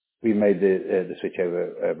we made the switch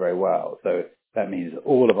over very well. So that means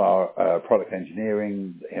all of our product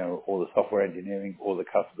engineering, all the software engineering, all the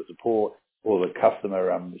customer support, all the customer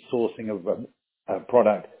sourcing of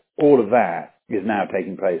product, all of that is now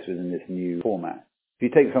taking place within this new format. If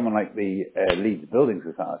you take someone like the Leeds Building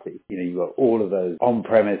Society, you've got all of those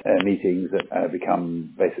on-premise meetings that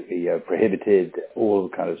become basically prohibited, all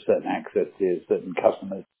kind of certain access to certain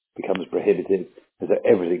customers becomes prohibited, and so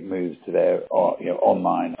everything moves to their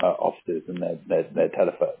online offices and their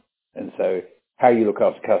telephone. And so how you look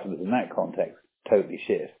after customers in that context totally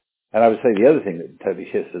shifts. And I would say the other thing that totally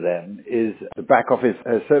shifts for them is the back office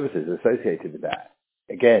services associated with that.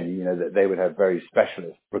 Again, that they would have very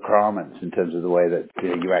specialist requirements in terms of the way that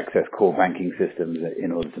you access core banking systems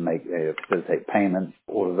in order to facilitate payments,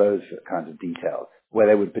 all of those kinds of details, where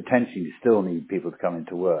they would potentially still need people to come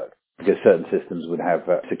into work because certain systems would have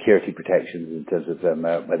security protections in terms of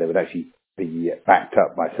where they would actually be backed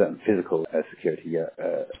up by certain physical security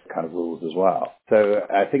kind of rules as well. So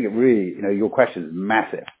I think it really, your question is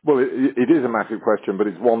massive. Well, it is a massive question, but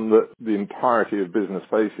it's one that the entirety of business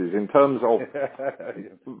faces. In terms of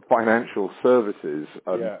financial services,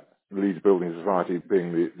 Leeds Building Society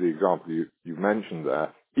being the example you've mentioned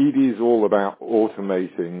there, it is all about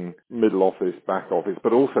automating middle office, back office,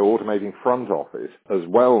 but also automating front office as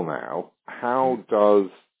well now. How does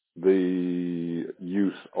the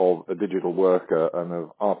use of a digital worker and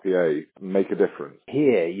of RPA make a difference?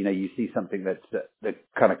 Here, you see something that's the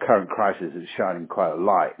kind of current crisis is shining quite a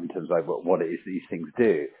light in terms of what it is these things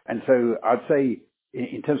do. And so I'd say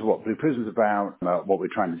in terms of what Blue Prism's about what we're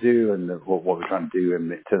trying to do and what we're trying to do in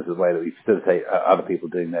terms of the way that we facilitate other people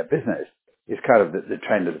doing their business, is kind of the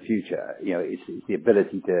trend of the future. It's the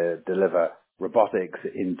ability to deliver robotics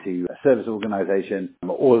into a service organization,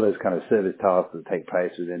 all of those kind of service tasks that take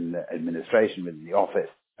place within the administration, within the office,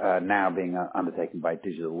 now being undertaken by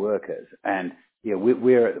digital workers. And,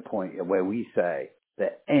 we're at the point where we say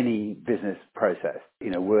that any business process,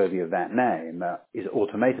 worthy of that name, is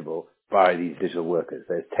automatable by these digital workers.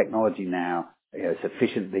 There's technology now,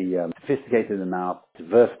 sufficiently sophisticated enough,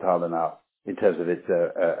 versatile enough in terms of its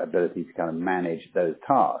ability to kind of manage those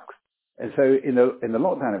tasks. And so in the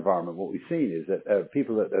lockdown environment, what we've seen is that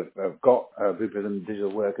people that have got Blue Prism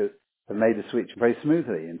digital workers have made the switch very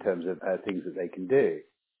smoothly in terms of things that they can do.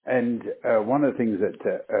 And one of the things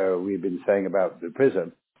that we've been saying about Blue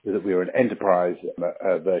Prism is that we are an enterprise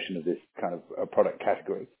version of this kind of product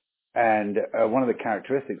category. And one of the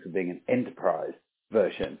characteristics of being an enterprise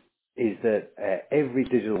version is that every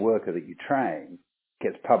digital worker that you train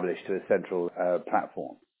gets published to a central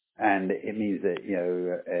platform. And it means that,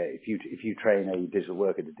 if you train a digital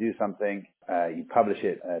worker to do something, you publish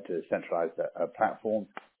it to a centralized platform.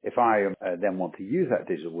 If I then want to use that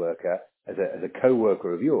digital worker as a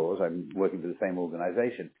co-worker of yours, I'm working for the same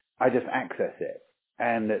organization, I just access it.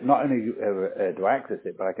 And not only do I access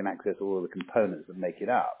it, but I can access all of the components that make it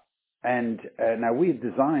up. And now we've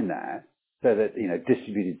designed that so that,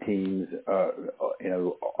 distributed teams,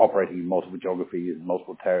 operating in multiple geographies,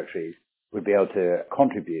 multiple territories, would be able to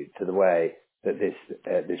contribute to the way that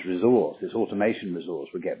this resource, this automation resource,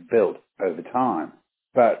 would get built over time.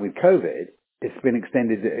 But with COVID, it's been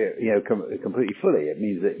extended, completely fully. It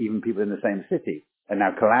means that even people in the same city are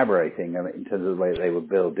now collaborating in terms of the way that they would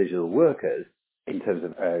build digital workers in terms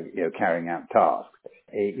of, carrying out tasks.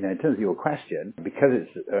 In terms of your question, because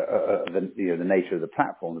it's the nature of the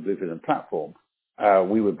platform, the Blue Prism platform,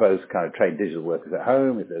 we would both kind of train digital workers at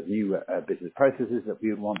home. If there's new business processes that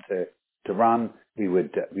we would want to run,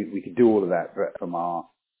 we could do all of that from our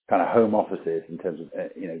kind of home offices in terms of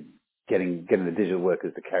getting the digital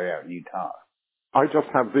workers to carry out new tasks. I just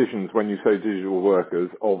have visions when you say digital workers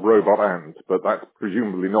of robot ants, but that's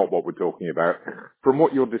presumably not what we're talking about. From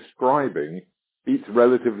what you're describing, it's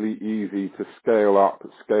relatively easy to scale up,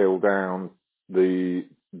 scale down the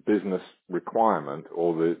business requirement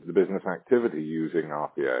or the business activity using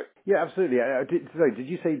RPA. Yeah, absolutely. Did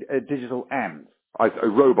you say digital ants? A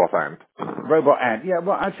robot ant. Robot ant. Yeah,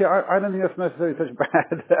 well, actually, I don't think that's necessarily such a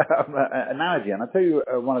bad analogy. And I'll tell you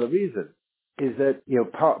one of the reasons is that,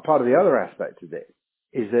 part of the other aspect of it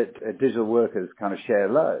is that digital workers kind of share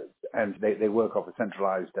loads and they work off a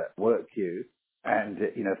centralized work queue. And,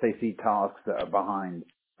 if they see tasks that are behind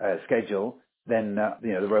schedule, then,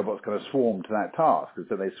 the robots kind of swarm to that task. And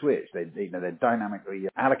so they switch. They're dynamically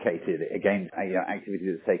allocated against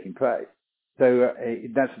activity that's taking place. So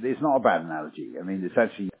it's not a bad analogy. I mean, it's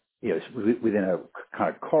actually, it's within a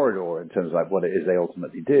kind of corridor in terms of like what it is they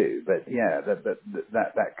ultimately do. But yeah,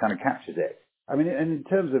 that kind of captures it. I mean, and in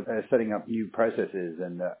terms of setting up new processes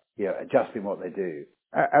and, adjusting what they do,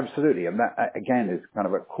 Absolutely. And that, again, is kind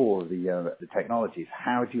of at core of the technologies.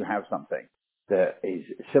 How do you have something that is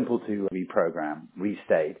simple to reprogram,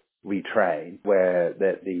 restate, retrain, where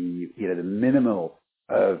the minimal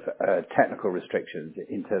of technical restrictions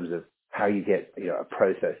in terms of how you get a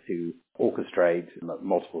process to orchestrate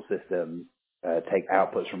multiple systems, take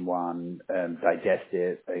outputs from one, digest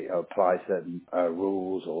it, apply certain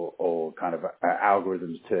rules or kind of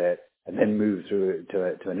algorithms to it, and then move through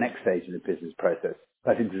to a next stage in the business process.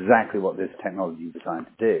 That's exactly what this technology is designed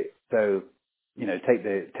to do. So, take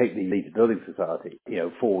the Leeds Building Society,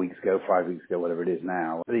 4 weeks ago, 5 weeks ago, whatever it is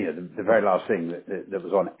now, the very last thing that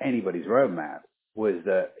was on anybody's roadmap was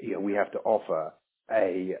that, we have to offer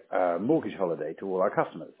a mortgage holiday to all our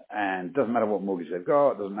customers. And it doesn't matter what mortgage they've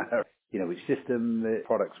got, it doesn't matter, which system the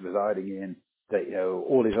product's residing in, that,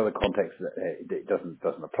 all these other contexts that it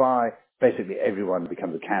doesn't apply. Basically, everyone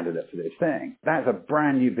becomes a candidate for this thing. That's a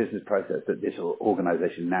brand new business process that this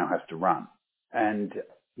organization now has to run. And,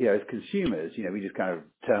 as consumers, we just kind of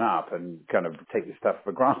turn up and kind of take this stuff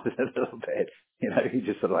for granted a little bit. You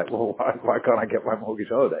just sort of like, well, why can't I get my mortgage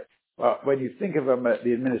holiday? Well, when you think of them at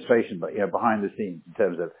the administration, but behind the scenes in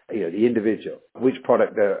terms of the individual, which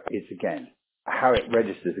product it's against, how it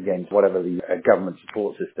registers against whatever the government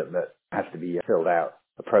support system that has to be filled out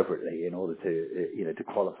appropriately in order to to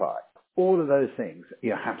qualify. All of those things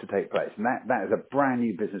have to take place, and that is a brand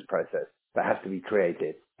new business process that has to be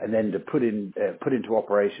created and then to put into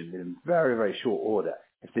operation in very, very short order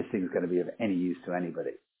if this thing is going to be of any use to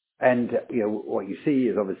anybody. And what you see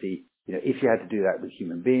is obviously if you had to do that with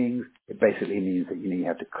human beings, it basically means that you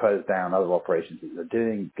have to close down other operations that you're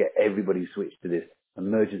doing, get everybody switched to this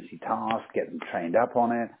emergency task, get them trained up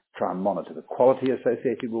on it, try and monitor the quality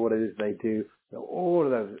associated with what it is they do. So all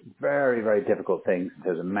of those very, very difficult things in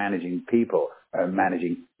terms of managing people,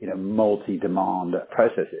 managing, multi-demand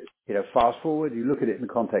processes. Fast forward, you look at it in the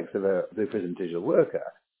context of a Blue Prism digital worker,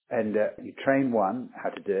 and you train one how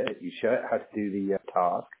to do it, you show it how to do the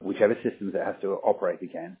task, whichever systems it has to operate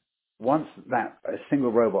against. Once a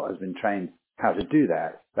single robot has been trained how to do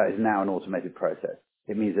that, that is now an automated process.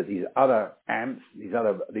 It means that these other amps, these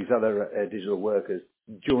other digital workers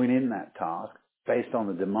join in that task based on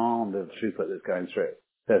the demand of throughput that's going through.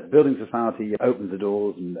 So the Building Society opens the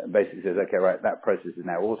doors and basically says, okay, right, that process is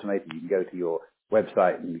now automated. You can go to your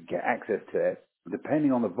website and get access to it.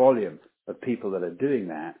 Depending on the volume of people that are doing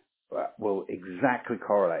that, will exactly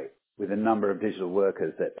correlate with the number of digital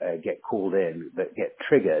workers that get called in, that get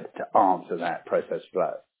triggered to answer that process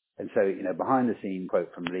flow. And so, behind the scene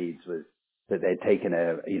quote from Leeds was that they'd taken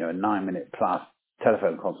a 9-minute plus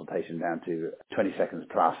telephone consultation down to 20 seconds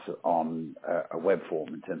plus on a web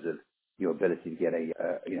form in terms of your ability to get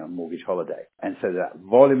a mortgage holiday. And so that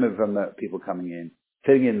volume of people coming in,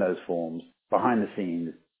 filling in those forms, behind the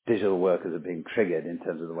scenes, digital workers are being triggered in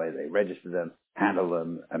terms of the way they register them, handle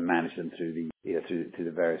them, and manage them through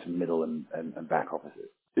the various middle and back offices.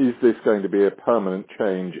 Is this going to be a permanent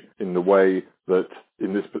change in the way that,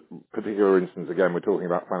 in this particular instance, again, we're talking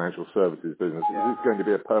about financial services business, is this going to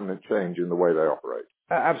be a permanent change in the way they operate?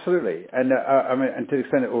 Absolutely. And and to the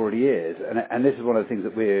extent it already is, and this is one of the things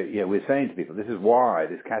that we're saying to people, this is why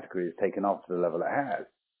this category has taken off to the level it has.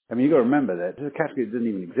 I mean, you've got to remember that this is a category that didn't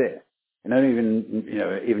even exist. And don't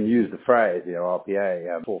even use the phrase,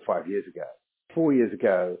 RPA 4 or 5 years ago. 4 years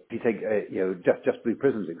ago, if you take, just Blue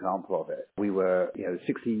Prism's example of it, we were,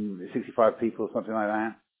 65 people, something like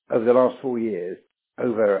that. Over the last 4 years,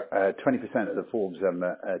 over 20% of the Forbes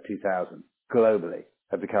 2000 globally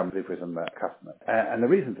have become Blue Prism customers. And the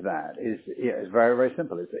reason for that is very, very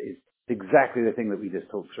simple. It's exactly the thing that we just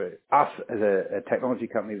talked through. Us as a technology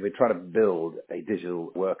company, we're trying to build a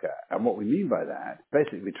digital worker. And what we mean by that,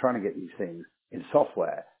 basically we're trying to get these things in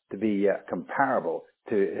software to be comparable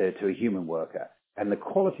to a human worker. And the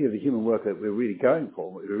quality of the human worker that we're really going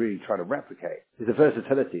for, what we're really trying to replicate, is the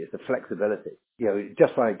versatility, it's the flexibility.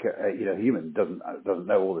 Just like a human doesn't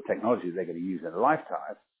know all the technologies they're going to use in a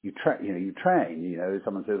lifetime. You train.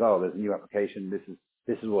 Someone says, "Oh, there's a new application.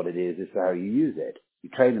 This is what it is. This is how you use it." You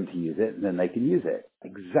train them to use it, and then they can use it.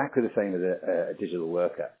 Exactly the same as a digital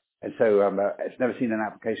worker. And so it's never seen an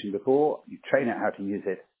application before. You train it how to use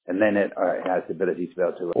it, and then it has the ability to be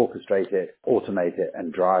able to orchestrate it, automate it,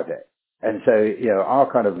 and drive it. And so,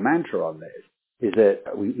 our kind of mantra on this is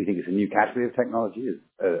that we think it's a new category of technology,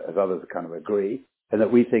 as others kind of agree, and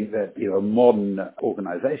that we think that, a modern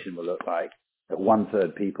organization will look like that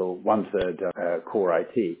 1/3 people, 1/3 core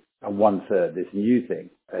IT, and 1/3 this new thing,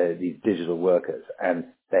 these digital workers. And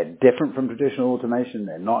they're different from traditional automation.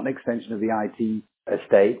 They're not an extension of the IT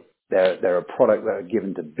estate. They're a product that are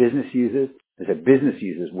given to business users. And so business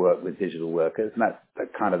users work with digital workers, and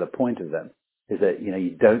that's kind of the point of them. is that,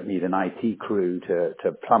 you don't need an IT crew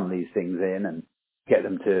to plumb these things in and get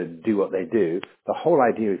them to do what they do. The whole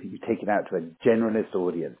idea is that you take it out to a generalist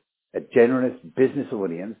audience, a generalist business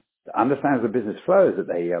audience that understands the business flows that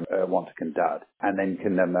they want to conduct, and then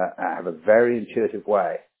can have a very intuitive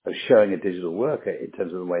way of showing a digital worker in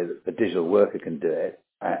terms of the way that the digital worker can do it,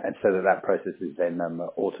 and so that process is then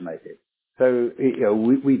automated. So,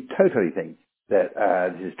 we totally think that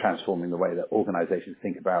this is transforming the way that organizations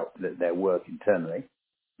think about their work internally.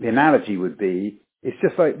 The analogy would be, it's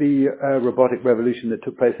just like the robotic revolution that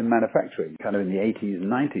took place in manufacturing, kind of in the 80s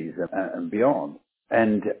and 90s and beyond.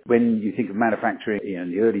 And when you think of manufacturing,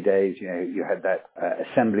 in the early days, you had that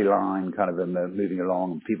assembly line kind of moving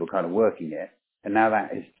along and people kind of working it. And now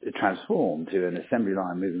that is transformed to an assembly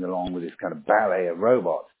line moving along with this kind of ballet of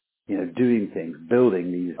robots, doing things,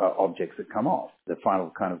 building these objects that come off, the final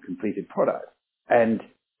kind of completed product. And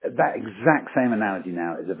that exact same analogy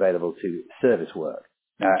now is available to service work.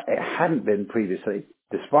 It hadn't been previously,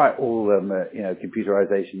 despite all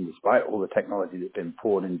computerization, despite all the technology that's been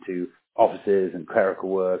poured into offices and clerical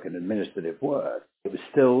work and administrative work. It was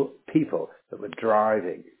still people that were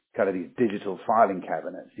driving kind of these digital filing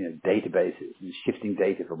cabinets, databases, and shifting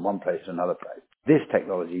data from one place to another place. This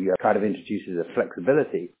technology kind of introduces a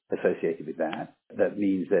flexibility associated with that. That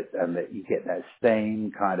means that you get that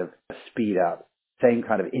same kind of speed up, same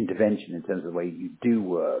kind of intervention in terms of the way you do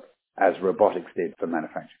work as robotics did for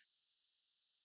manufacturing.